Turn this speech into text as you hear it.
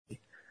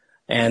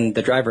And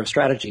the driver of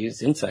strategy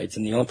is insights.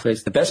 And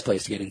the best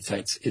place to get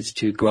insights is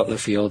to go out in the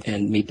field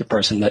and meet the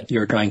person that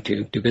you're trying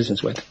to do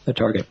business with, the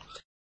target.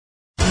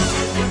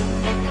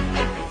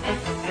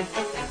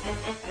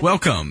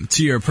 Welcome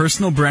to your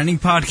personal branding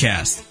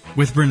podcast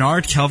with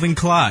Bernard Kelvin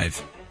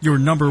Clive, your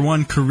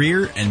 #1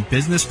 career and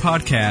business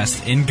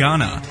podcast in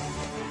Ghana,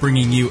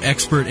 bringing you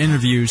expert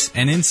interviews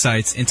and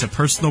insights into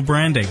personal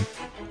branding,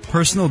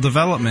 personal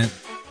development,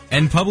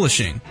 and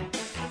publishing.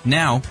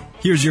 Now,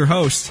 here's your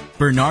host,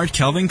 Bernard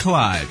Kelvin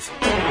Clive.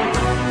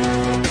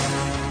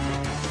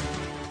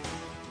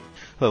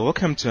 Hello,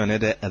 welcome to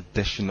another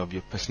edition of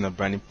your personal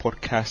branding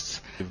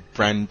podcast,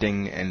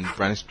 branding and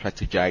brand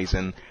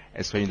strategizing,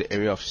 especially in the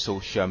area of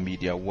social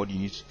media, what you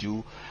need to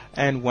do.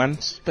 And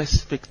one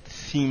specific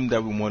theme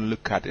that we want to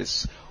look at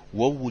is,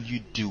 what would you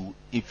do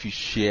if you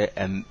share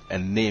a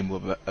name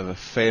of a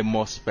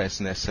famous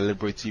person, a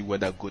celebrity,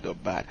 whether good or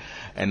bad?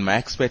 And my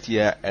expert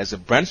here as a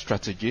brand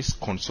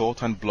strategist,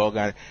 consultant,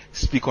 blogger,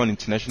 speaker on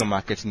international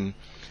marketing,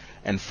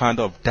 and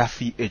founder of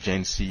Duffy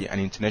Agency, an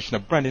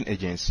international branding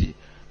agency,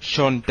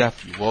 Sean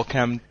Duffy.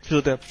 Welcome to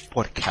the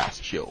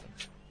podcast show.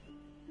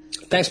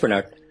 Thanks,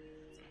 Bernard.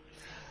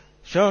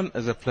 Sean,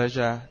 it's a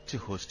pleasure to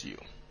host you.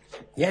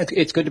 Yeah,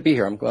 it's good to be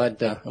here. I'm glad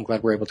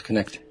we're able to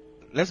connect.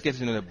 Let's get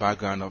into the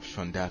background of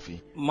Sean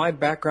Duffy. My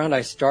background,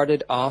 I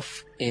started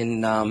off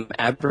in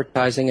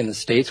advertising in the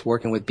States,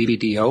 working with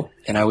BBDO,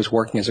 and I was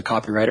working as a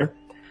copywriter.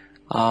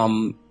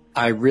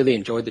 I really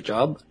enjoyed the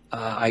job.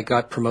 I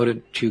got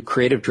promoted to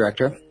creative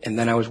director, and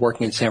then I was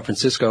working in San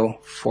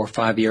Francisco for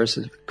 5 years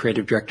as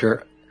creative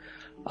director.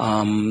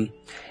 And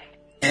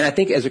I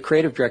think as a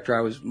creative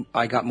director,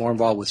 I got more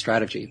involved with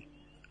strategy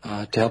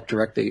to help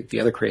direct the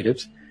other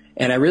creatives,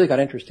 and I really got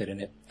interested in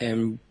it.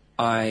 And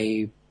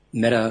I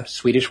met a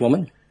Swedish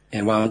woman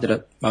and wound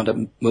up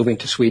moving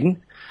to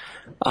Sweden.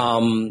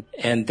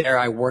 And there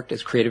I worked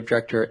as creative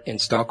director in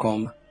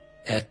Stockholm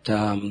at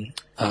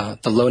the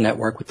Low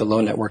Network, with the Low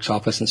Network's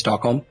office in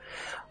Stockholm.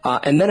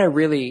 And then I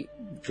really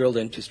drilled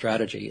into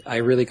strategy. I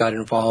really got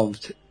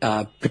involved,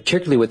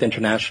 particularly with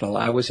international.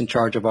 I was in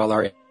charge of all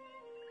our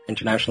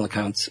international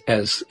accounts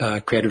as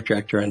creative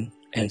director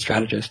and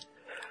strategist.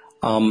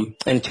 In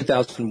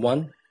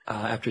 2001,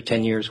 after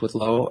 10 years with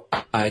Low,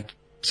 I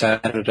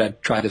decided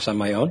I'd try this on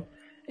my own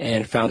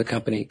and found a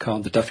company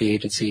called the Duffy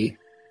Agency,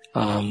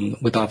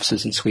 with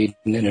offices in Sweden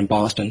and in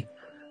Boston,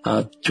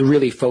 to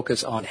really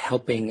focus on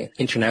helping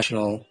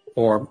international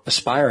or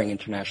aspiring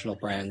international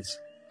brands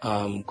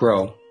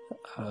grow,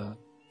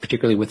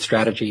 particularly with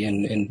strategy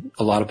and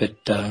a lot of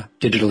it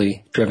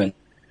digitally driven.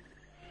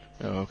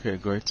 Okay,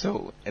 great.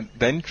 So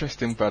the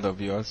interesting part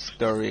of your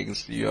story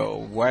is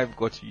your wife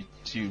got you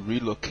to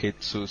relocate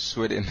to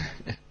Sweden.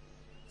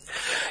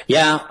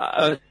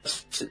 Yeah,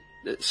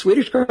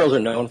 Swedish girls are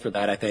known for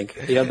that, I think.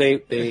 You know, we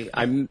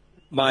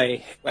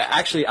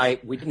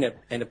didn't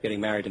end up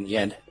getting married in the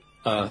end.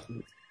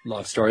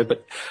 Long story,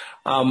 but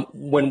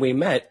when we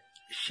met,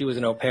 she was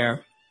an au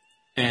pair,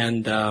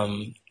 and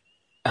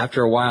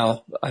after a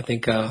while, I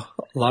think a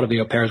lot of the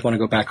au pairs want to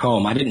go back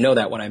home. I didn't know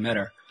that when I met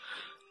her,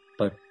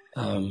 but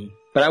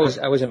I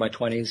was in my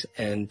 20s,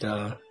 and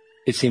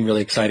it seemed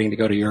really exciting to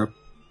go to Europe.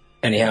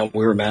 Anyhow,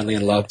 we were madly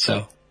in love,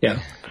 so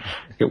yeah,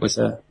 it was.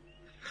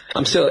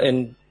 I'm still,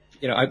 and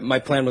you know, my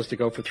plan was to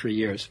go for 3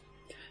 years,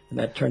 and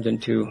that turned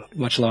into a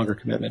much longer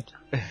commitment.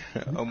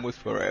 Almost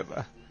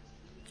forever.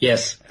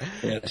 Yes.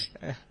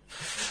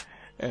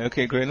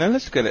 Okay, great. Now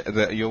let's look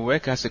at your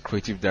work as a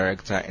creative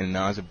director and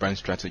now as a brand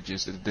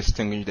strategist.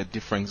 Distinguish the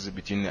differences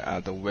between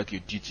the work you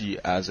duty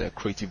as a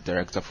creative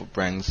director for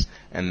brands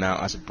and now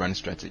as a brand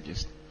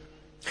strategist.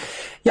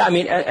 Yeah, I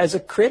mean, as a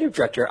creative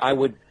director, I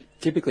would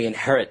typically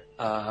inherit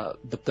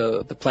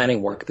the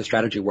planning work, the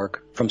strategy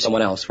work from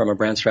someone else, from a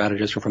brand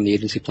strategist or from the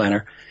agency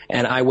planner,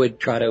 and I would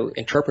try to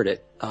interpret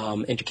it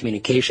into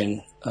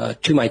communication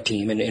to my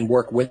team and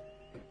work with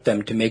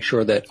them to make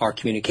sure that our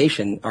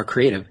communication, our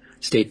creative,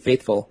 stayed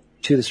faithful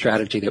to the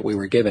strategy that we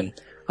were given.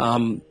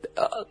 I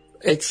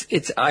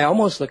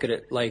almost look at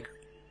it like,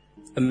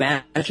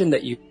 imagine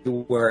that you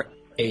were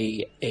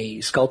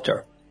a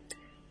sculptor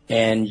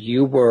and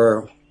you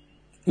were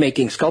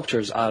making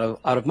sculptures out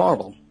of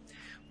marble,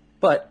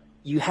 but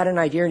you had an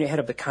idea in your head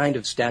of the kind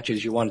of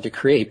statues you wanted to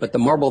create, but the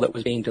marble that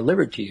was being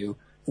delivered to you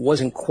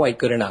wasn't quite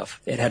good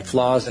enough. It had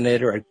flaws in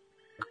it, or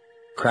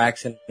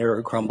cracks in it,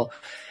 or crumble.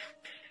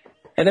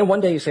 And then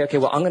one day you say, okay,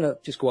 well, I'm going to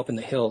just go up in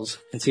the hills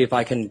and see if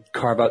I can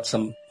carve out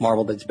some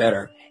marble that's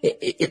better.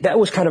 That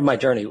was kind of my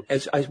journey.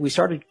 As we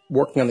started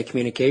working on the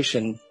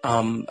communication,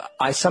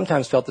 I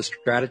sometimes felt the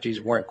strategies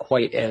weren't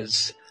quite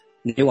as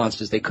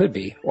nuanced as they could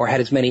be, or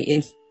had as many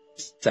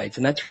insights.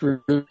 And that's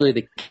really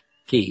the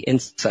key,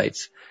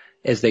 insights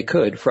as they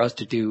could, for us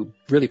to do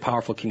really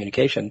powerful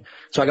communication.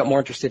 So I got more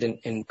interested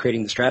in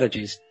creating the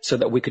strategies so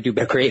that we could do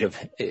better creative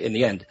in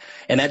the end.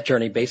 And that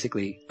journey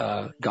basically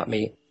got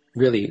me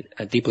really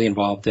deeply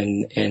involved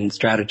in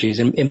strategies,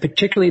 and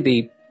particularly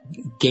the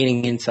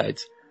gaining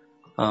insights.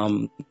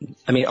 I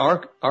mean,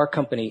 our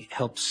company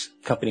helps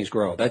companies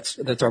grow. That's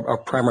our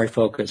primary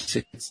focus.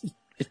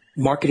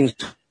 Marketing is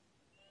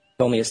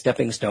only a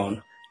stepping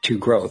stone to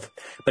growth.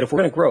 But if we're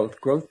going to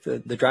growth,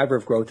 the driver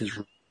of growth is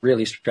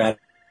really strategy.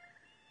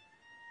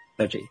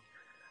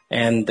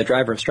 And the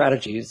driver of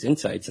strategy is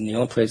insights. And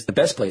the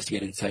best place to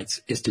get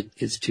insights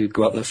is to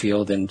go out in the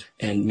field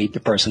and meet the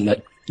person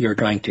that you're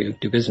trying to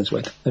do business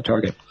with, the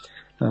target.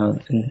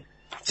 And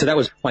so that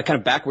was my kind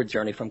of backward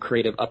journey from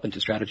creative up into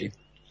strategy.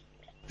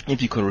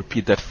 If you could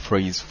repeat that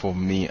phrase for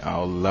me,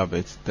 I'll love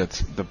it.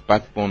 That the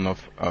backbone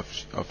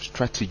of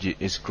strategy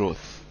is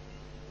growth.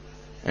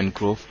 And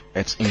growth,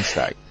 it's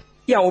insight.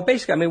 Yeah, well,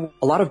 basically, I mean,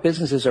 a lot of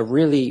businesses they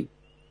really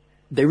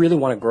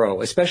want to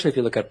grow, especially if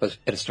you look at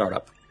a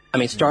startup. I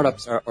mean,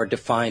 startups are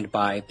defined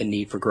by the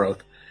need for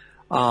growth.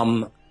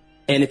 And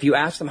if you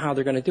ask them how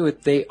they're going to do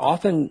it, they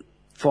often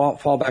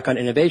fall back on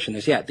innovation.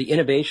 The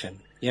innovation.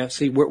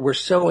 See, we're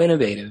so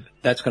innovative,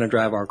 that's going to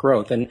drive our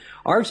growth. And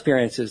our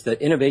experience is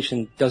that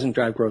innovation doesn't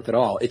drive growth at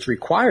all. It's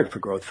required for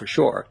growth, for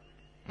sure.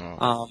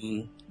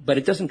 But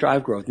it doesn't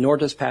drive growth, nor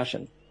does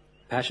passion.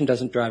 Passion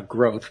doesn't drive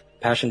growth.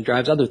 Passion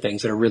drives other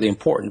things that are really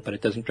important, but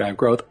it doesn't drive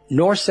growth,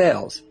 nor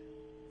sales.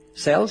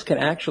 Sales can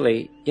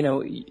actually,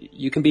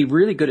 you can be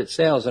really good at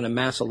sales and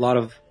amass a lot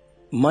of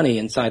money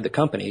inside the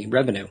company,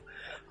 revenue.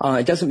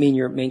 It doesn't mean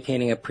you're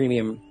maintaining a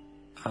premium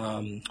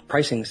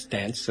pricing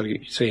stance, so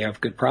you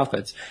have good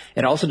profits.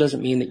 It also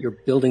doesn't mean that you're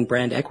building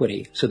brand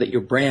equity, so that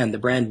your brand, the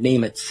brand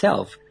name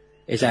itself,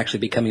 is actually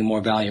becoming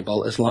more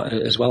valuable as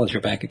well as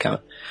your bank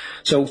account.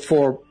 So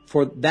for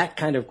that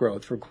kind of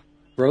growth, for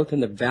growth in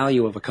the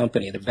value of a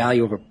company, the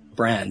value of a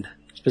brand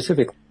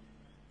specifically,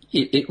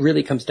 it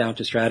really comes down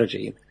to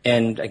strategy.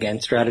 And again,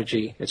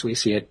 strategy, as we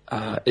see it,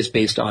 is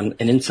based on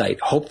an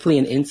insight, hopefully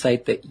an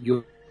insight that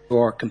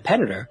your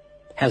competitor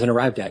hasn't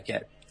arrived at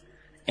yet.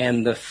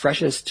 And the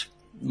freshest,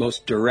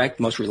 most direct,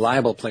 most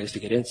reliable place to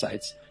get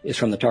insights is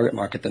from the target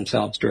market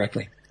themselves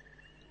directly.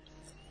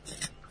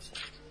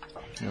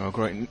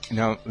 Great.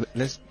 Now,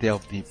 let's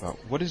delve deeper.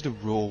 What is the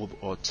role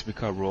or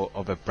typical role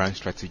of a brand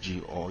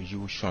strategy, or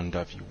you, Sean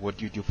Duffy? What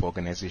do you do for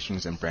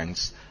organizations and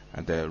brands,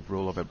 and the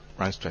role of a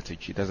brand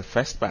strategy? That's the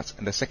first part.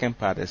 And the second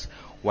part is,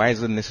 why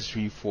is it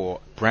necessary for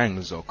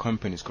brands or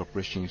companies,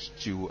 corporations,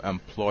 to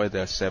employ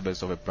the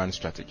service of a brand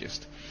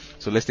strategist?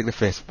 So let's take the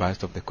first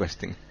part of the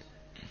question.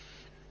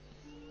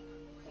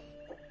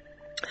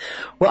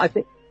 Well, I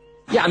think,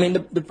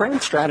 the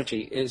brand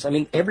strategy is,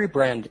 every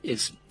brand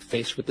is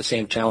faced with the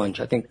same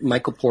challenge. I think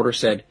Michael Porter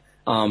said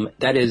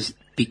that is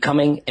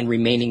becoming and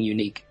remaining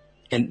unique.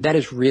 And that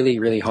is really,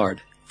 really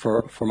hard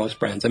for most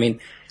brands.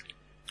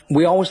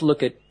 We always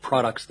look at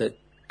products that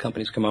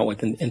companies come out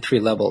with in three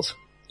levels.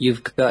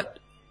 You've got,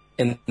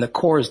 and the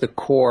core is the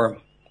core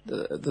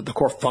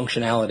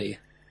functionality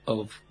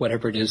of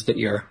whatever it is that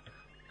you're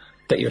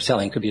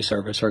selling. It could be a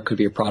service or it could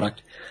be a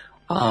product.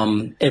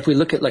 If we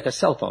look at like a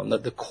cell phone,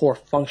 the core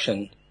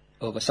function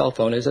of a cell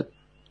phone is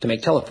to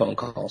make telephone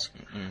calls.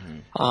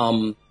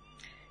 Mm-hmm.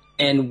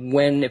 And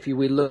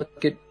we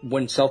look at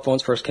when cell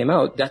phones first came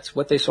out, that's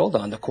what they sold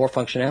on, the core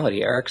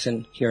functionality.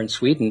 Ericsson here in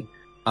Sweden,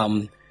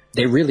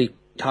 they really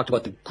talked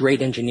about the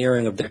great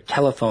engineering of their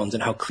telephones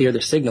and how clear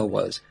the signal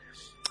was.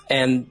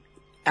 And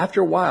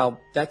after a while,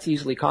 that's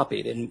easily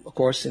copied. And of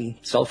course, in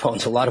cell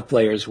phones, a lot of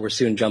players were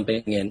soon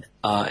jumping in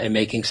and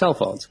making cell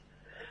phones.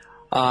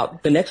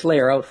 The next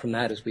layer out from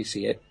that, as we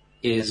see it,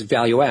 is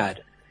value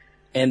add.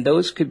 And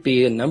those could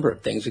be a number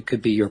of things. It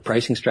could be your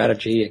pricing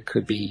strategy. It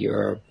could be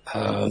your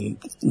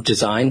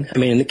design.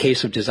 In the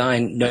case of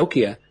design,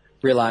 Nokia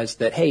realized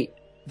that, hey,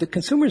 the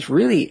consumers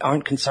really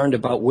aren't concerned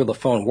about will the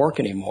phone work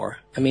anymore.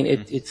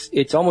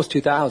 It's almost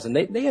 2000.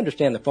 They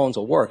understand the phones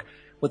will work.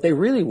 What they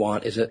really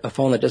want is a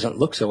phone that doesn't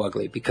look so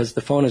ugly, because the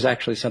phone is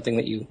actually something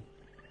that you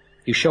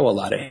show a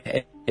lot.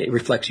 It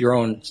reflects your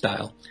own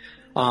style.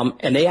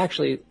 And they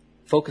actually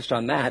focused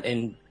on that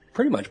and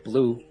pretty much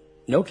blew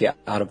Nokia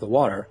out of the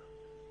water.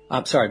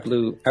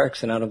 Blew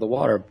Ericsson out of the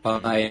water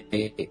by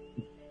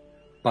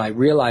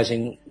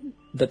realizing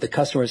that the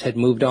customers had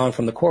moved on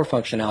from the core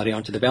functionality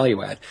onto the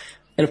value add.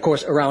 And of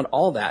course, around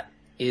all that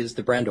is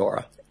the brand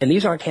aura. And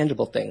these aren't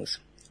tangible things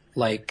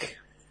like,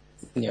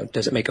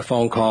 does it make a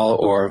phone call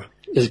or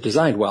is it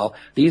designed well?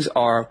 These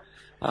are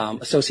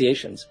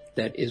associations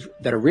that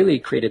are really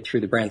created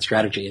through the brand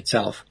strategy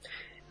itself.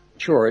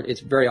 Sure, it's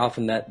very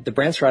often that the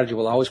brand strategy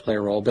will always play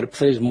a role, but it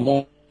plays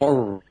more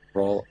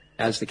role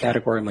as the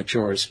category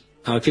matures.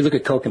 If you look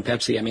at Coke and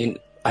Pepsi,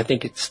 I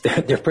think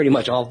they're pretty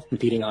much all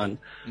competing on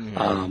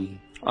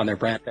their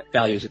brand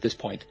values at this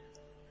point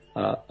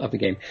of the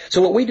game.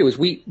 So what we do is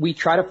we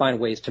try to find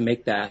ways to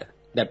make that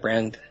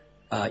brand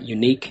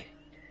unique,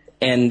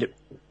 and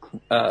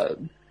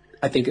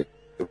I think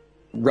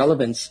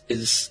relevance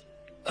is,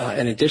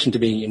 in addition to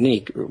being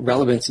unique,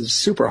 relevance is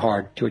super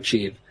hard to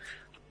achieve.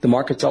 The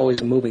market's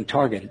always a moving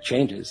target. It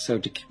changes. So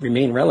to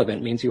remain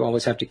relevant means you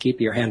always have to keep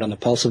your hand on the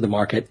pulse of the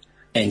market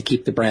and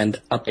keep the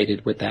brand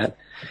updated with that.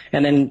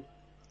 And then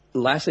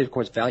lastly, of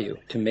course, value,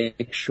 to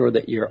make sure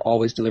that you're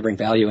always delivering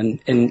value.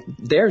 And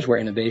there's where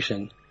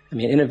innovation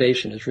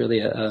is really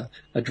a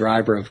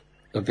driver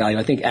of value.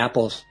 I think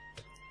Apple's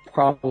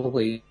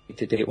probably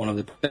to date one of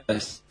the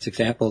best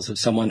examples of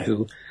someone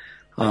who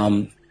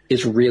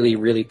is really,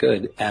 really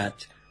good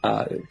at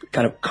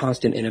kind of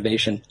constant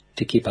innovation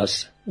to keep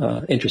us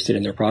interested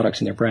in their products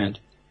and their brand.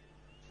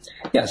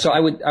 Yeah, so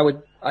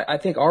I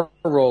think our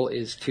role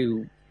is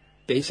to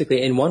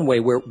basically, in one way,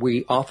 where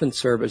we often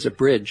serve as a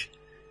bridge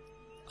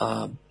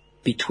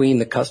between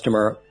the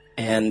customer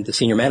and the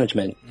senior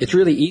management. It's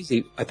really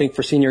easy, I think,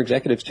 for senior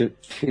executives to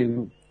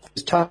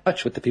lose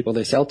touch with the people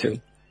they sell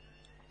to.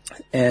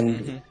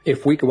 And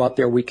if we go out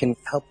there, we can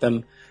help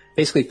them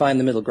basically find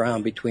the middle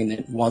ground between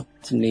the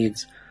wants and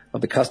needs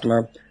of the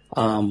customer,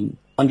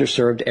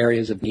 underserved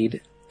areas of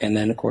need, and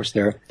then, of course,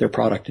 their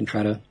product, and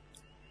try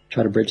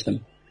to bridge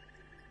them.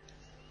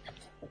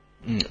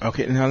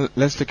 Okay, now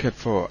let's look at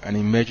for an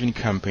emerging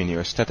company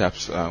or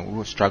startups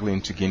who are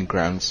struggling to gain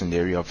grants in the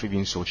area of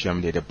even social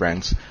media, the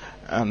brands.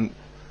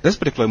 This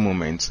particular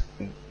moment,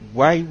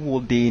 why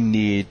would they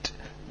need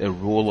the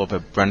role of a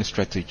brand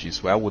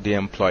strategist? Why would they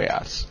employ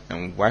us?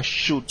 And why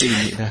should they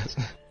need us?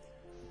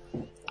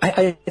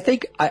 I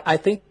think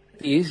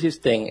the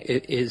easiest thing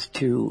is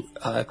to,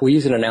 if we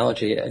use an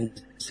analogy and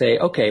say,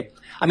 okay,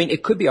 I mean,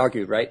 it could be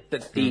argued, right,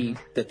 that the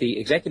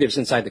executives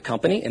inside the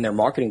company and their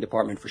marketing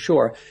department, for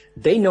sure,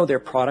 they know their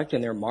product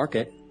and their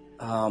market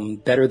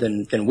better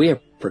than we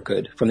ever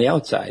could from the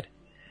outside.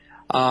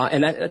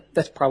 And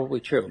that's probably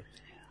true.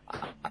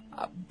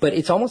 But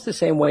it's almost the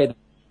same way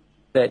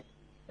that,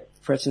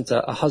 for instance,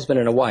 a husband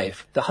and a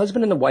wife. The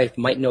husband and the wife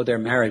might know their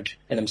marriage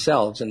and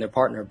themselves and their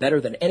partner better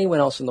than anyone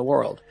else in the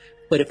world.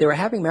 But if they were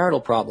having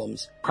marital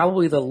problems,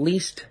 probably the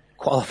least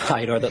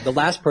qualified or the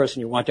last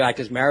person you want to act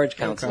as marriage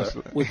counselor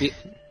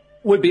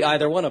would be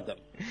either one of them.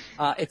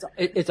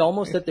 It's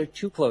almost that they're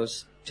too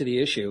close to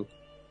the issue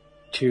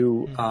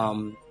to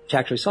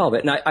actually solve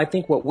it. And I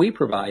think what we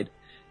provide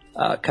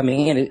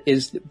coming in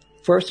is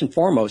first and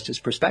foremost is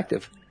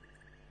perspective.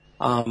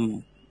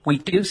 We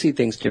do see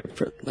things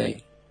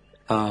differently.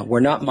 We're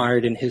not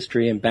mired in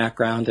history and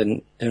background,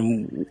 and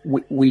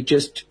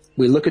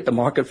we look at the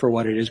market for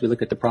what it is. We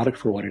look at the product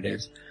for what it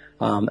is.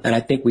 And I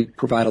think we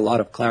provide a lot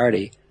of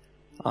clarity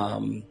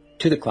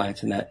to the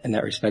clients in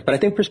that respect. But I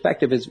think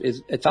perspective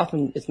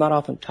it's not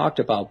often talked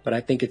about, but I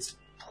think it's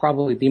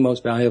probably the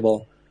most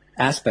valuable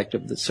aspect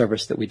of the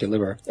service that we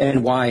deliver,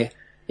 and why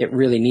it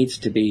really needs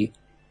to be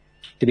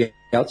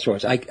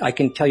outsourced. I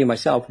can tell you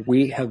myself,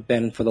 we have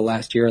been for the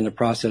last year in the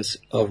process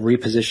of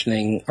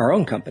repositioning our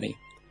own company.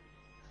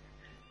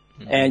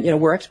 And,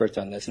 we're experts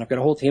on this, and I've got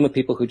a whole team of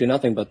people who do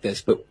nothing but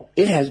this, but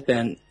it has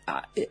been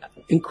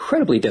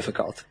incredibly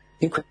difficult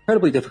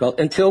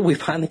until we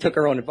finally took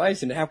our own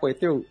advice, and halfway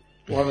through,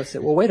 one of us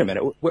said, well, wait a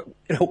minute,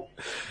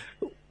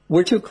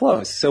 we're too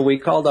close. So we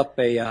called up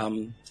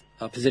a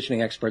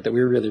positioning expert that we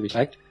really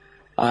respect,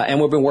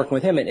 and we've been working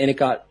with him, and it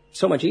got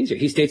so much easier.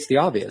 He states the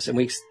obvious, and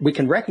we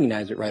can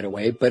recognize it right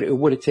away, but it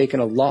would have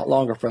taken a lot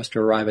longer for us to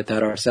arrive at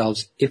that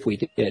ourselves if we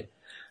did.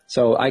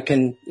 So I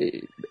can,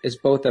 as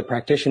both a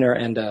practitioner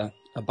and a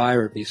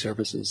buyer of these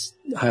services,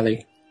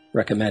 highly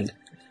recommend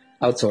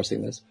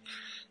outsourcing this.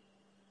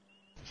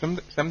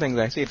 Sometimes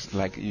I say it's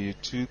like you're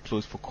too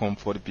close for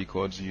comfort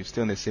because you're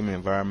still in the same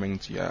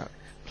environment, you're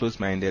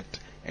close-minded,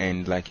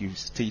 and like you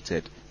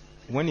stated,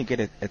 when you get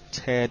a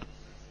third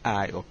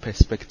eye or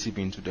perspective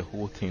into the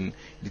whole thing,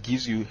 it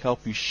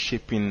help you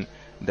shaping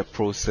the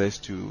process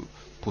to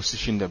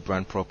position the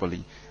brand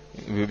properly.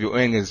 With your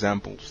own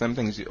example,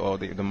 sometimes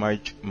the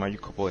marriage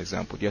couple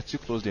example, they are too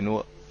close, they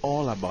know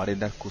all about it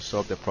that could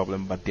solve the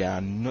problem, but they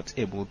are not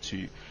able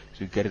to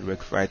get it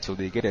rectified, so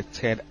they get a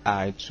third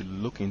eye to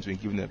look into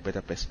and give them a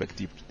better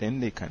perspective.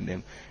 Then they can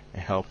then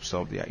help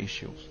solve their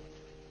issues.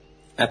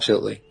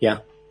 Absolutely, yeah.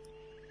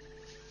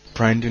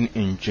 Branding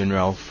in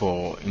general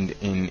in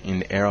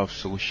the era of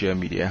social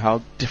media,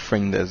 how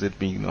different does it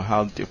mean?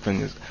 How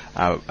different is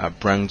our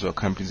brands or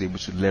companies able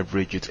to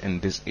leverage it in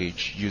this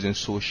age using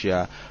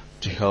social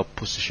to help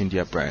position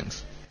their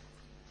brands?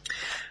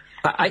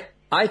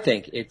 I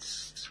think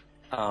it's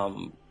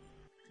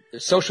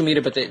social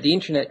media, but the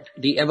internet,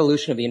 the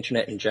evolution of the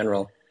internet in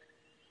general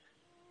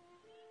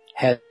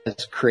has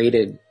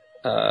created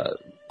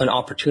an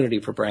opportunity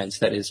for brands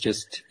that is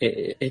just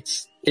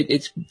it's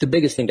the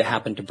biggest thing to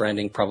happen to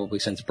branding probably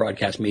since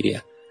broadcast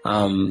media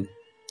and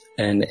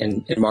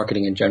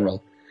marketing in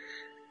general.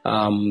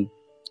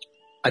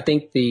 I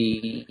think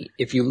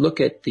if you look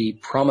at the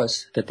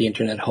promise that the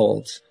internet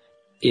holds,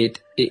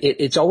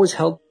 it's always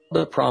held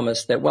the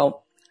promise that,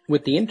 well,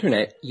 with the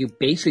internet, you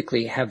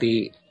basically have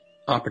the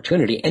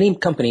opportunity. Any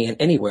company and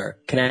anywhere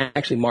can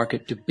actually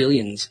market to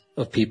billions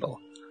of people.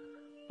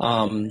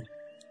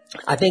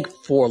 I think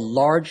for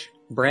large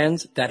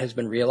brands that has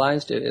been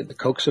realized, the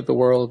Cokes of the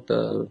world,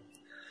 the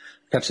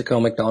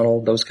PepsiCo,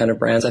 McDonald's, those kind of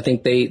brands, I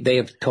think they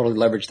have totally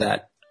leveraged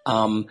that.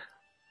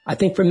 I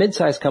think for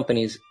mid-sized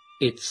companies,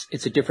 it's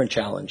a different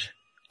challenge.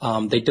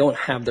 They don't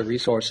have the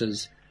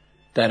resources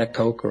that a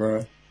Coke or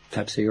a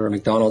Pepsi or a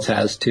McDonald's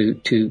has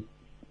to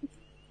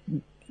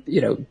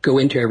go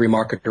into every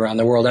market around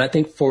the world. And I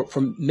think for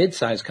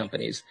mid-sized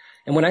companies,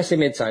 and when I say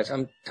mid-sized,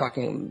 I'm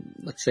talking,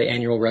 let's say,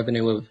 annual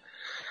revenue of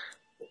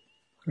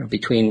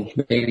between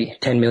maybe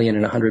 $10 million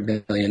and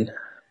 $100 million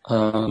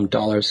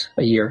dollars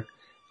a year.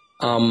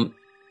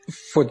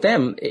 for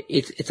them,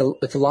 it's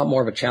a lot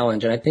more of a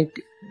challenge. And I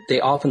think they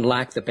often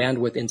lack the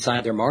bandwidth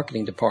inside their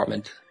marketing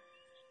department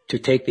to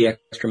take the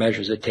extra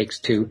measures it takes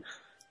to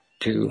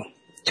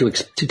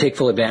take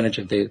full advantage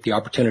of the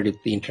opportunity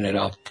that the internet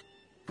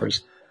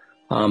offers.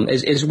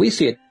 As we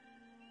see it,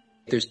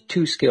 there's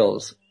two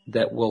skills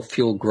that will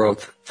fuel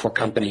growth for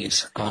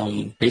companies,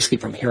 basically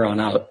from here on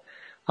out,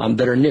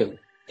 that are new.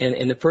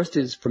 And the first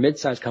is for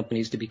mid-sized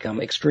companies to become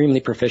extremely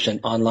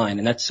proficient online,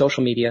 and that's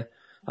social media,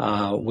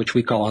 which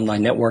we call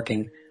online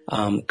networking,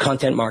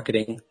 content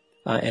marketing,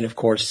 and of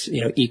course,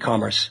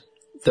 e-commerce.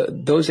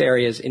 Those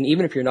areas, and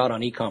even if you're not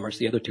on e-commerce,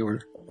 the other two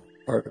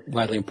are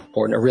widely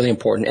important, are really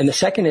important. And the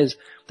second is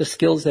the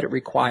skills that it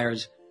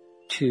requires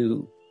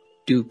to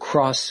do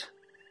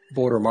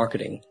cross-border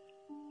marketing.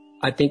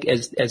 I think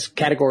as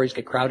categories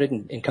get crowded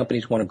and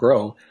companies want to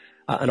grow,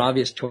 an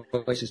obvious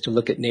choice is to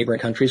look at neighboring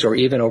countries or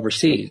even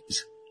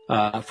overseas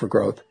for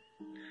growth.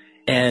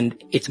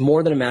 And it's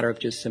more than a matter of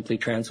just simply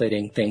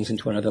translating things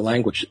into another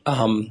language.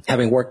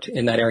 Having worked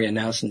in that area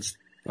now since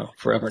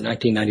forever,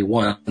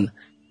 1991,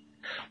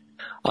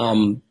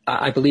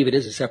 I believe it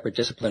is a separate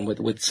discipline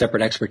with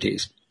separate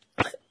expertise.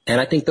 And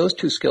I think those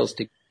two skills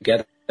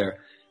together,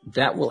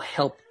 that will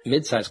help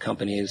mid-sized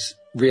companies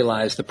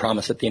realize the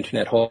promise that the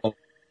internet holds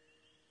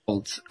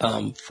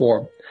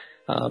for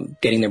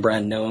getting their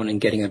brand known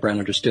and getting their brand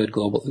understood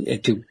global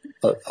to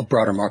a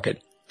broader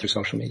market through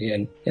social media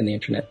and the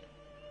internet.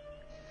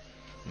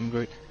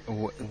 Great.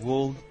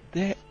 Will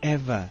there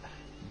ever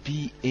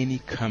be any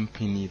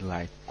company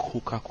like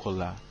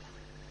Coca-Cola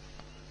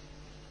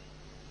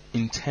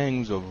in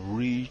terms of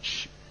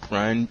reach,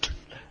 brand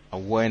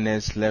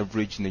awareness,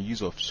 leverage in the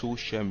use of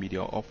social media,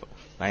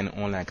 offline,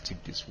 online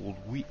activities? Will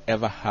we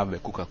ever have a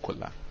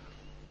Coca-Cola?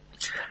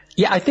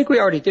 Yeah, I think we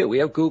already do. We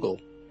have Google.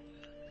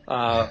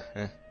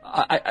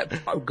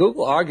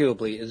 Google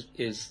arguably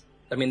is,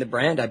 the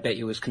brand, I bet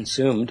you, is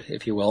consumed,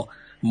 if you will,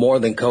 more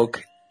than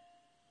Coke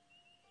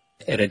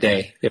in a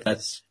day. If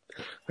that's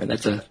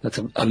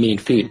a mean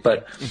feat,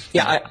 but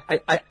yeah,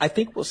 I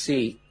think we'll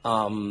see.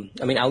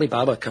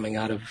 Alibaba coming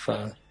out of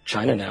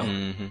China now.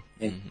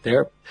 And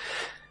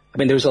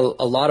there's a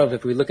lot of,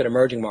 if we look at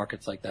emerging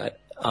markets like that,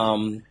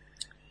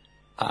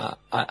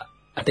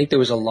 I think there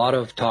was a lot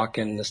of talk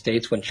in the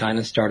States when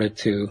China started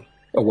to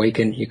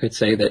awaken. You could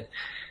say that,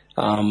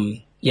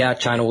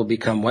 China will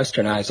become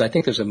westernized. I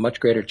think there's a much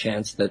greater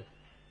chance that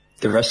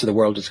the rest of the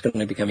world is going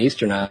to become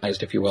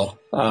easternized, if you will.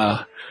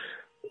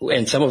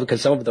 And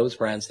because some of those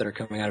brands that are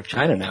coming out of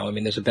China now,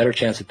 there's a better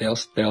chance that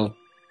they'll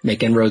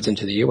make inroads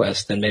into the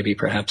U.S. than maybe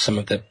perhaps some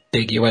of the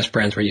big U.S.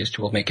 brands we're used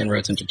to will make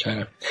inroads into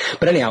China.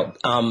 But anyhow,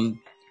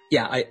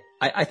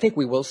 I think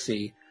we will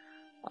see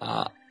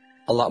a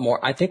lot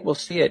more. I think we'll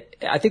see it.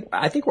 I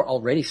think we're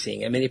already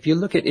seeing it. If you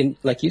look at,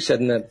 like you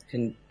said,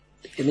 in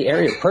the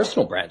area of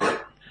personal branding,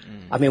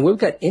 we've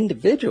got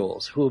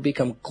individuals who have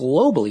become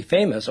globally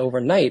famous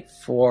overnight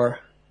for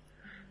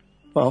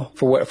a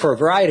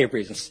variety of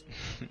reasons.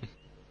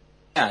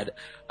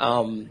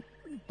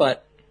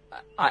 But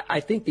I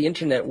think the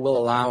internet will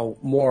allow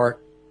more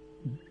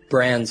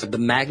brands of the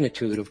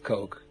magnitude of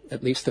Coke,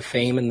 at least the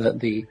fame and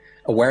the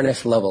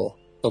awareness level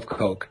of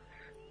Coke,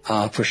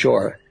 for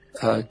sure,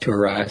 to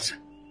arise.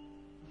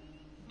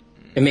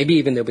 And maybe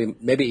even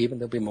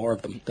there'll be more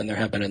of them than there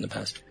have been in the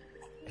past.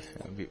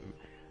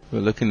 We're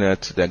looking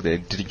at the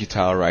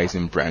digital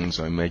rising brands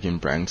or emerging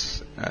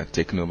brands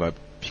taking over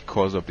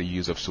because of the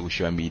use of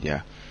social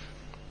media.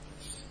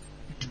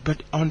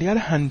 But on the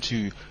other hand,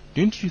 too,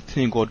 don't you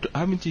think, or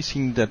haven't you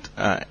seen that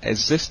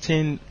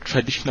existing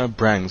traditional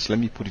brands, let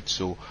me put it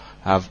so,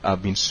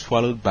 have been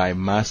swallowed by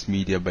mass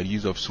media, by the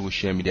use of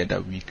social media,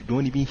 that we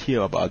don't even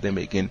hear about them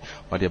again,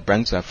 or their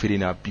brands are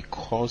fading out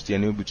because they are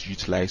unable to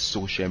utilize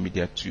social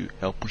media to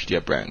help push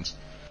their brands?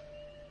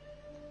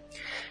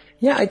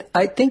 Yeah,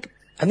 I think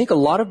a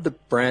lot of the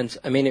brands,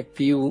 I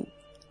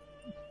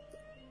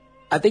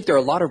think there are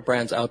a lot of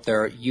brands out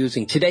there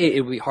using, today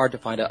it would be hard to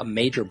find a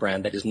major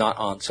brand that is not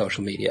on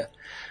social media.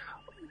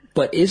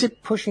 But is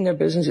it pushing their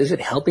business? Is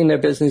it helping their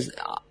business?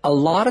 A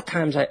lot of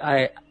times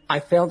I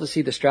fail to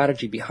see the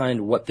strategy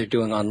behind what they're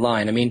doing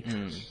online.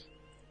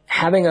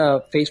 Having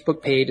a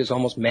Facebook page is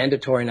almost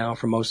mandatory now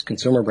for most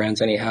consumer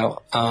brands anyhow.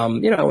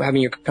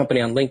 Having your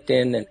company on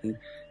LinkedIn and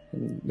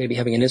maybe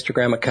having an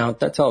Instagram account,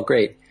 that's all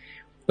great.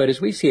 But as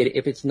we see it,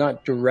 if it's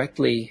not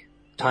directly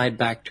tied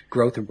back to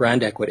growth of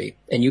brand equity,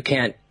 and you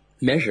can't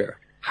measure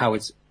how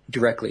it's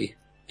directly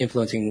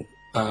influencing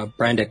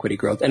brand equity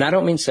growth. And I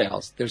don't mean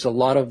sales. There's a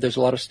lot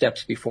of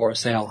steps before a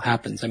sale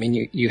happens.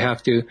 You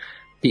have to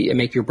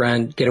make your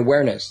brand get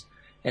awareness.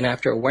 And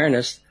after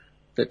awareness,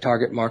 the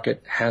target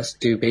market has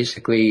to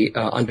basically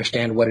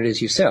understand what it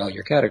is you sell,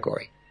 your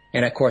category.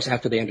 And of course,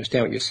 after they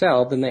understand what you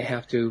sell, then they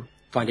have to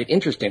find it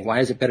interesting.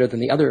 Why is it better than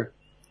the other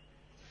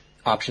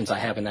options I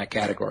have in that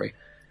category?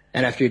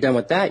 And after you're done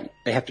with that,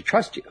 they have to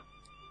trust you.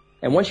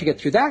 And once you get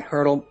through that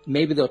hurdle,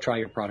 maybe they'll try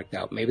your product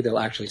out. Maybe they'll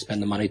actually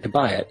spend the money to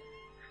buy it.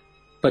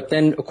 But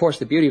then, of course,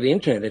 the beauty of the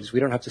internet is we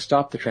don't have to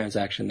stop the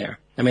transaction there.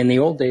 I mean, in the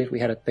old days, we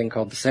had a thing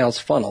called the sales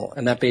funnel,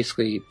 and that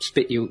basically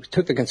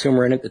took the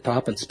consumer in at the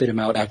top and spit him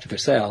out after the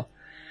sale.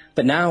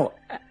 But now,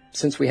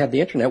 since we have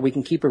the internet, we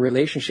can keep a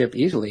relationship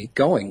easily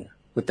going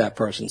with that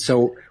person.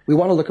 So we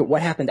want to look at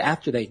what happened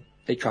after they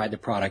tried the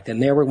product,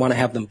 and there we want to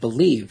have them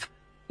believe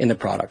in the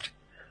product.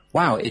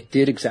 Wow, it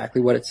did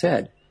exactly what it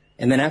said.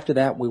 And then after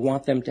that, we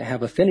want them to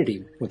have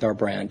affinity with our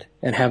brand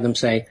and have them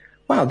say,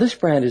 wow, this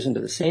brand is into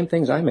the same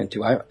things I'm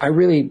into. I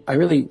really,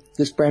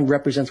 this brand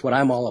represents what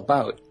I'm all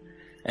about.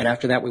 And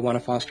after that, we want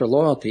to foster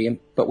loyalty.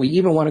 But we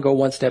even want to go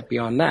one step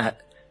beyond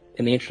that,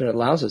 and the internet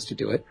allows us to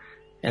do it.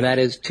 And that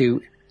is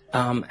to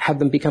have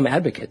them become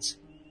advocates.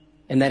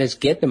 And that is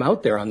get them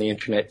out there on the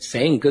internet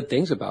saying good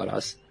things about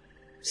us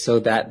so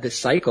that this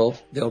cycle,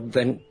 they'll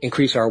then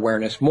increase our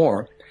awareness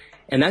more.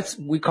 And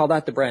we call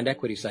that the brand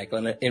equity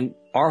cycle. And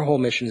our whole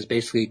mission is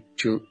basically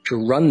to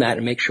run that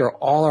and make sure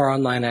all our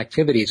online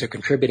activities are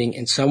contributing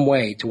in some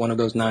way to one of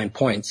those 9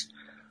 points.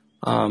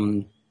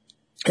 And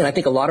I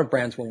think a lot of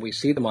brands, when we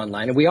see them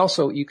online,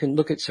 and you can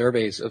look at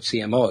surveys of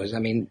CMOs. I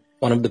mean,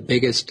 one of the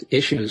biggest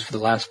issues for the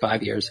last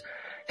 5 years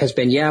has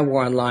been,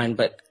 we're online,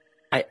 but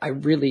I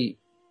really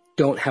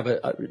don't have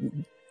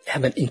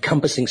an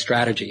encompassing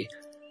strategy.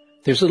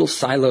 There's little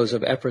silos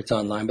of efforts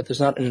online, but there's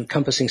not an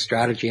encompassing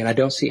strategy, and I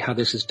don't see how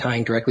this is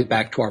tying directly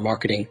back to our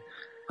marketing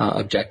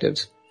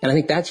objectives. And I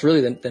think that's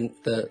really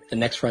the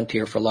next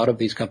frontier for a lot of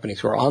these companies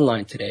who are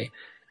online today,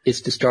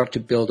 is to start to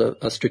build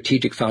a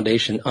strategic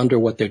foundation under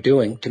what they're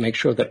doing to make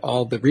sure that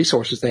all the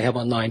resources they have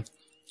online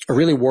are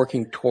really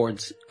working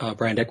towards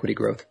brand equity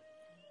growth.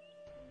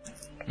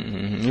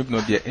 If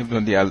not,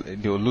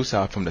 they will lose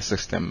out from the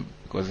system,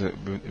 because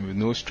with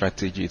no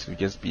strategy, it will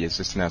just be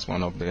existing as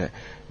one of the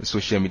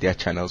social media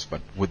channels,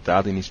 but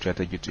without any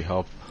strategy to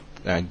help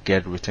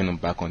get return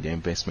back on their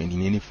investment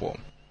in any form.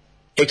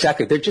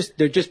 Exactly.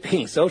 They're just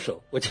being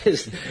social, which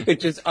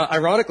is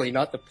ironically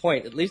not the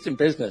point, at least in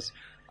business,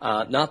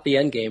 not the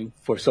end game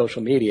for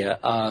social media.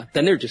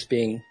 Then they're just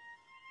being.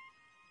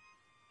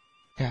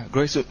 Yeah,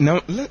 great. So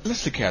now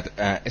let's look at,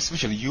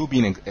 especially you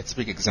being a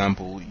big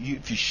example.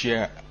 If you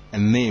share a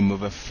name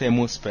of a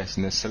famous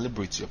person, a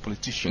celebrity, a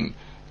politician,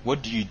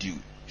 what do you do?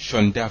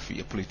 Sean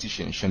Duffy, a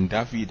politician. Sean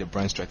Duffy, the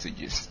brand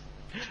strategist.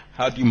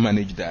 How do you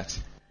manage that?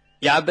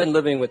 Yeah, I've been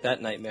living with that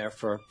nightmare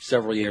for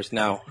several years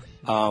now.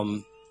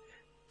 I'm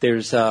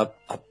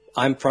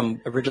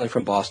originally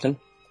from Boston,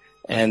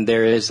 and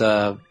there is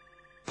a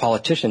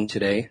politician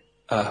today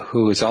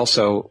who is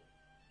also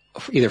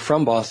either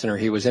from Boston or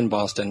he was in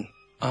Boston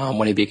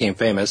when he became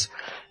famous,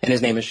 and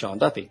his name is Sean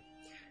Duffy.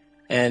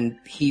 And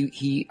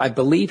I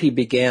believe he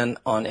began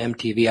on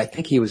MTV. I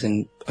think he was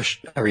in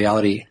a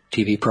reality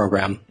TV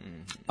program.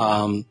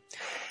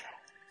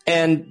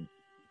 And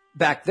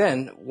back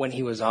then, when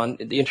he was on,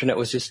 the internet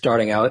was just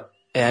starting out,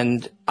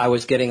 and I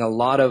was getting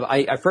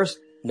I first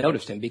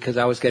noticed him because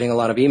I was getting a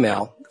lot of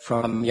email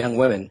from young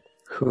women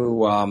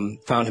who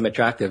found him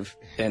attractive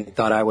and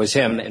thought I was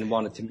him and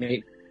wanted to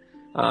meet.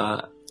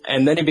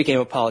 And then he became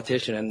a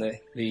politician, and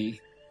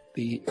the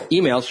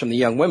emails from the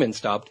young women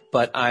stopped.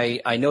 But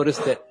I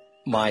noticed that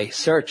my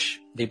search,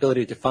 the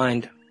ability to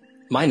find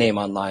my name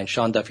online,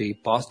 Sean Duffy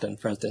Boston,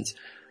 for instance,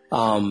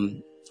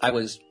 I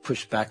was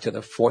pushed back to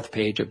the 4th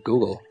page of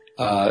Google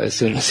as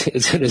soon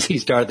as he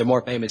started. The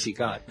more famous he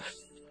got,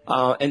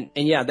 and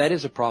yeah, that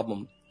is a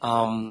problem.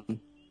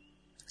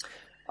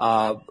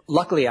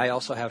 Luckily, I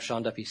also have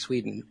Sean Duffy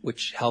Sweden,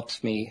 which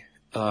helps me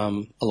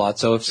a lot.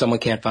 So if someone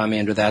can't find me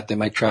under that, they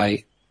might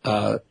try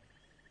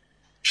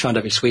Sean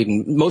Duffy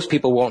Sweden. Most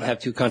people won't have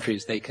 2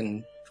 countries they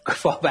can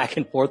fall back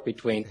and forth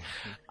between.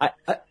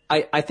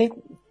 I think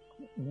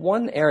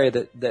one area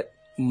that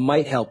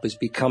might help is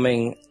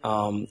becoming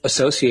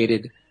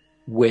associated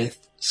with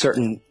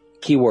certain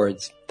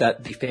keywords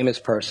that the famous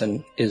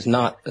person is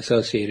not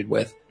associated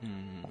with.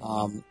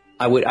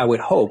 I would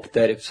hope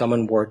that if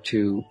someone were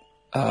to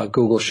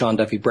Google Sean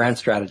Duffy brand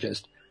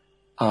strategist,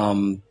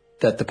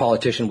 that the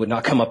politician would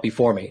not come up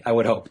before me. I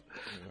would hope.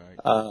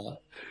 Right.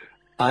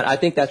 I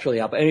think that's really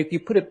helpful. And if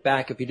you put it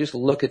back, if you just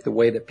look at the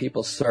way that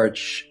people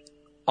search,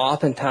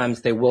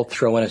 oftentimes they will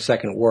throw in a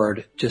second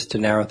word just to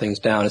narrow things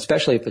down,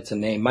 especially if it's a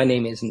name. My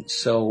name isn't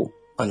so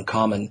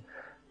uncommon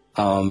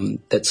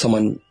that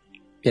someone,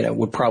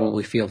 would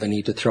probably feel the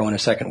need to throw in a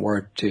second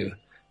word to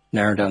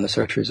narrow down the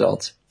search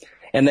results.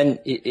 And then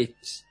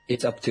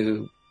it's up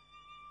to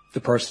the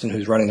person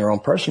who's running their own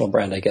personal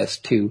brand, I guess,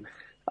 to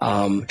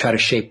try to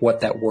shape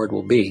what that word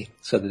will be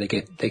so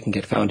that they can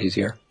get found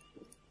easier.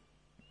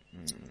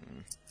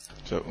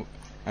 So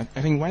I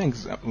think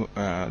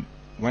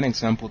one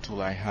example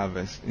tool I have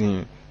is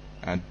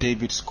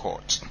David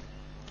Scott.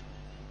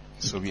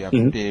 So we have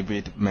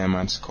David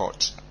Merman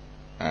Scott.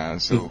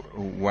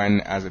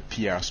 One as a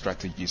PR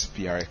strategist,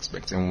 PR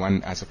expert, and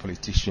one as a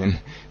politician.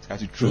 So I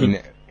have to throw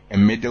in a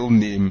middle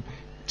name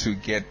to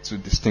get to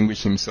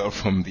distinguish himself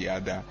from the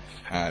other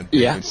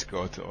David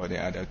Scott or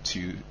the other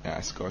 2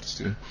 Scotts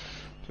too.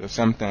 So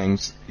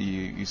sometimes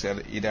you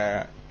said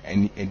either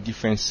a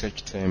different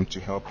search term to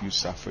help you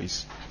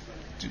surface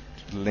to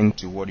link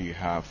to what you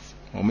have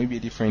or maybe a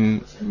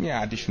different,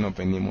 addition of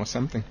a name or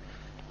something.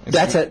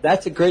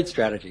 That's a great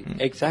strategy.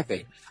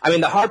 Exactly. I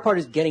mean, the hard part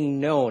is getting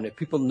known. If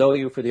people know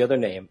you for the other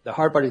name, the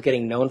hard part is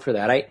getting known for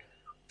that.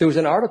 There was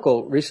an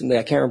article recently,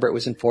 I can't remember, it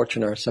was in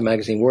Fortune or some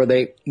magazine, where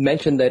they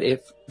mentioned that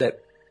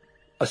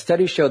a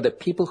study showed that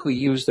people who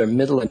use their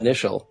middle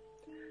initial,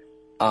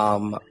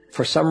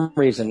 for some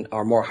reason,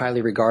 are more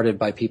highly regarded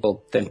by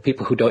people than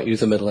people who don't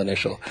use the middle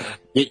initial.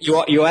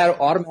 You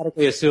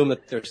automatically assume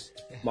that they're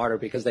smarter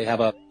because they have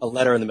a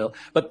letter in the middle.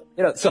 But,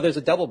 so there's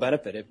a double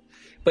benefit.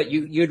 But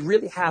you'd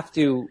really have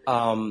to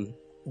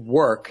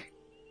work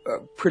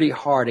pretty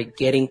hard at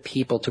getting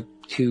people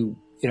to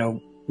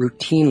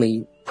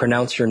routinely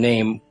pronounce your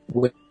name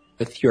with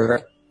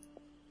your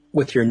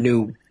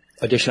new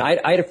addition. I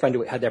had a friend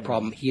who had that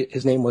problem.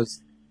 His name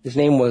was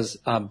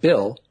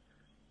Bill,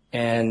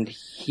 and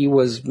he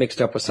was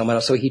mixed up with someone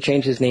else, so he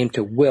changed his name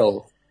to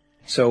Will.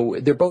 So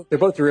they're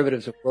both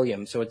derivatives of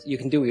William. So you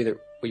can do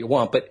either what you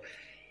want. But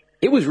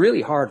it was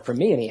really hard for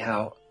me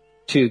anyhow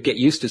to get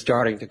used to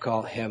starting to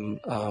call him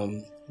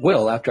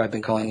Will after I've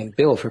been calling him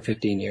Bill for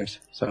 15 years.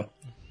 So,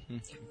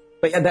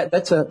 but yeah,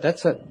 that's a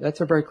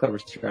very clever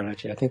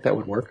strategy. I think that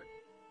would work.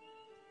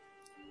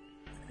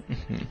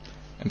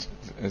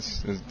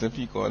 It's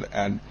difficult,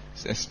 and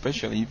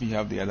especially if you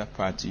have the other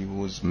party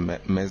who's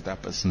messed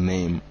up his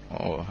name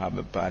or have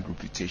a bad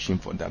reputation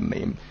for that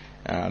name.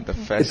 The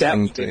first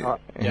thing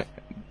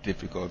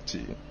difficult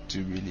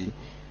to really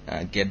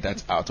get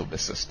that out of the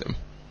system.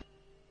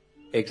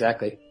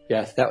 Exactly.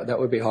 Yes, that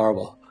would be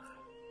horrible.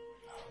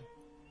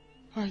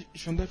 All right,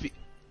 Sean Duffy,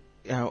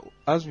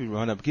 as we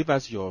run up, give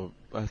us your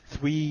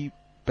 3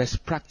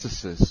 best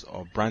practices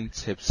or brand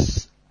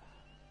tips.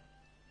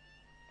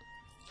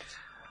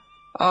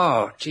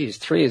 Oh, geez,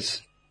 3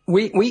 is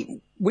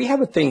we have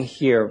a thing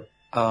here,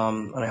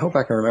 and I hope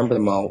I can remember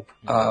them all.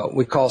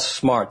 We call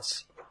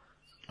smarts.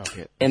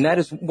 Okay. And that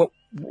is what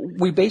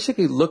we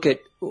basically look at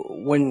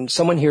when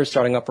someone here is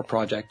starting up a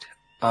project.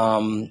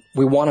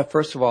 We want to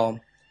first of all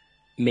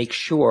make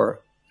sure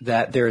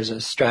that there is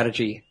a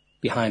strategy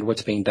behind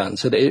what's being done.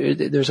 So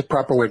there's a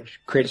proper way to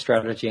create a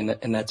strategy,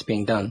 and that's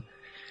being done.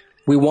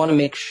 We want to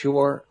make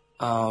sure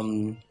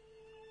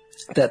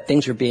that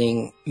things are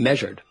being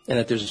measured and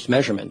that there's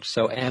measurement.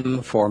 So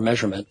M for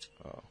measurement.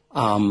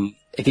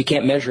 If you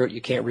can't measure it, you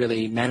can't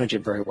really manage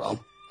it very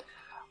well.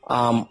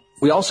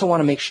 We also want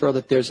to make sure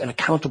that there's an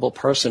accountable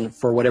person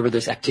for whatever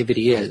this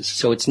activity is.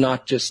 So it's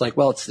not just like,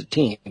 well, it's the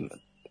team.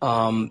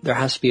 There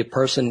has to be a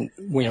person,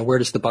 where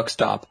does the buck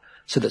stop?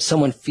 So that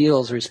someone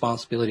feels a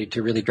responsibility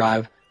to really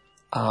drive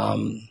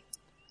the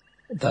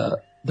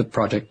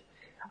project.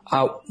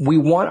 We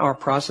want our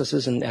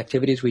processes and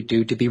activities we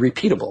do to be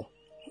repeatable.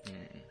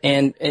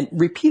 And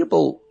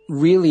repeatable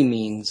really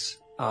means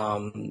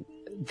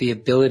the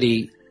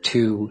ability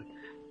to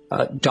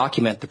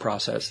document the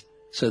process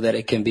so that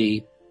it can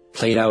be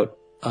played out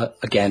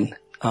again,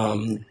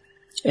 and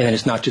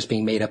it's not just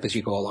being made up as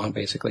you go along,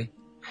 basically.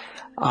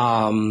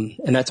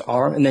 And that's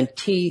R. And then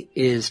T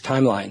is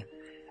timeline.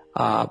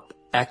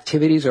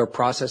 Activities or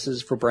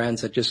processes for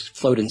brands that just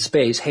float in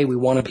space. Hey, we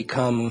want to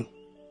become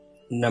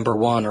number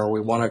 1, or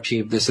we want to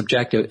achieve this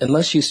objective.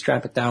 Unless you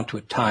strap it down to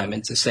a time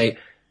and to say,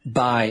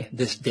 by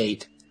this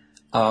date,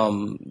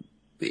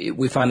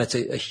 we find that's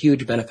a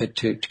huge benefit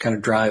to kind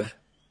of drive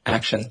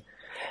action.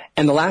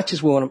 And the last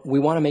is we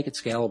want to make it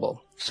scalable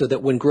so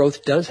that when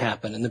growth does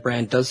happen and the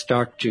brand does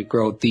start to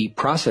grow, the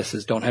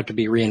processes don't have to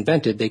be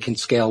reinvented. They can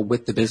scale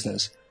with the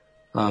business,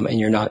 and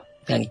you're not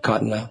then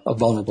caught in a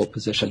vulnerable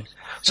position.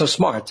 So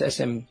SMART,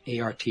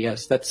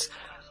 SMARTS, that's,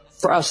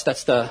 for us,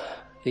 that's the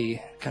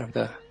kind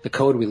of the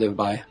code we live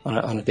by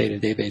on a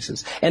day-to-day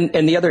basis.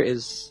 And the other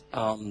is,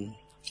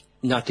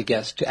 not to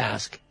guess, to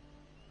ask.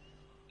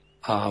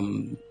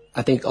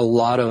 I think a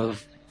lot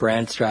of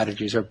brand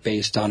strategies are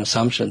based on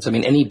assumptions. I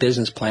mean, any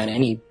business plan,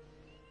 any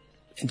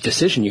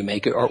decision you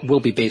make will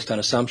be based on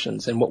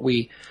assumptions. And what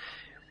we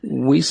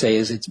say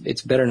is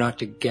it's better not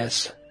to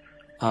guess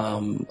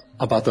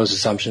about those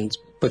assumptions,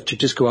 but to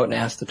just go out and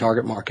ask the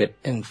target market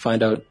and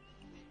find out,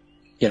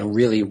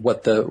 really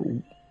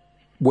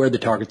where the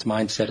target's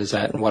mindset is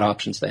at and what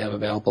options they have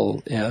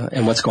available,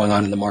 and what's going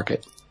on in the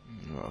market.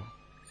 Wow.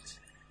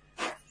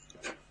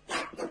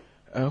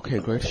 Okay,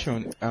 great,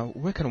 Sean.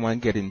 Where can one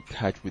get in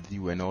touch with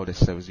you and all the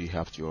services you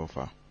have to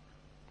offer?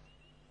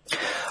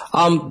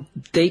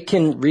 They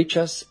can reach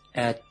us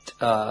at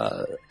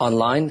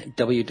online,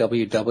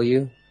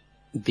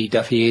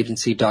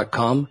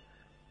 www.theduffyagency.com.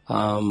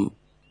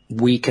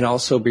 I can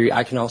also be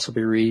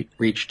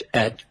reached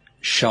at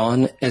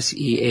Sean,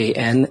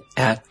 SEAN,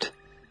 at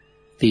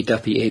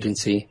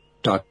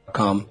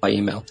theduffyagency.com by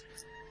email.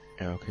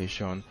 Okay,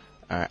 Sean.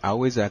 I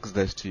always ask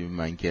this to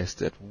my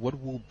guests, that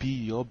what will be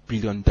your $1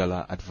 billion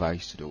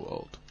advice to the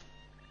world?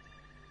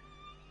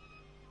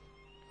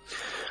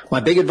 My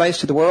big advice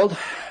to the world?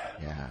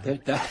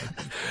 Yeah.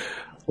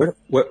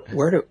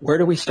 Where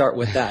do we start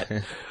with that?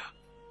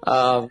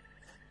 I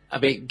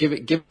mean,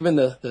 given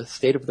the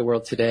state of the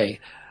world today,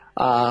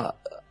 I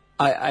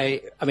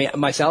mean,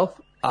 myself,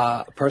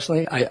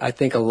 personally, I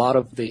think a lot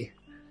of the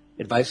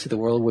advice to the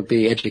world would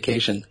be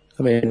education.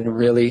 I mean,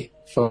 really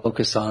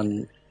focus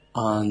on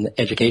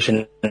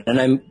education.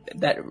 And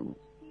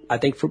I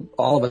think for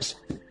all of us,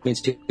 it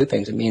means two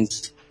things. It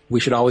means we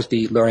should always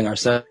be learning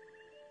ourselves,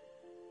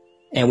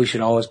 and we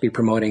should always be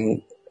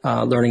promoting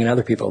learning in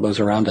other people, those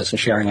around us, and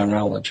sharing our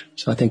knowledge.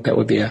 So I think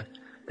that'd be a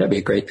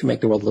great to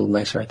make the world a little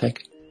nicer, I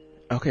think.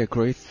 Okay,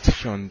 great,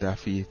 Sean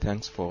Duffy.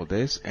 Thanks for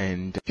this.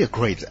 And yeah,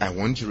 great. I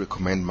want to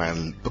recommend my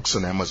books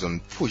on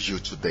Amazon for you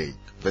today.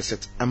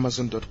 Visit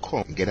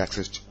Amazon.com and get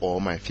access to all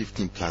my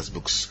 15 plus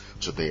books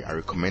today. I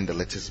recommend the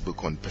latest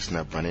book on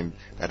personal branding,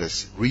 that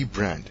is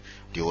Rebrand,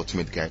 the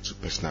ultimate guide to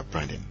personal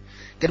branding.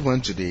 Get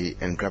one today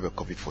and grab a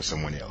copy for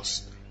someone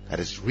else.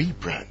 That is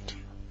Rebrand.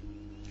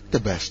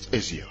 The best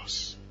is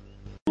yours.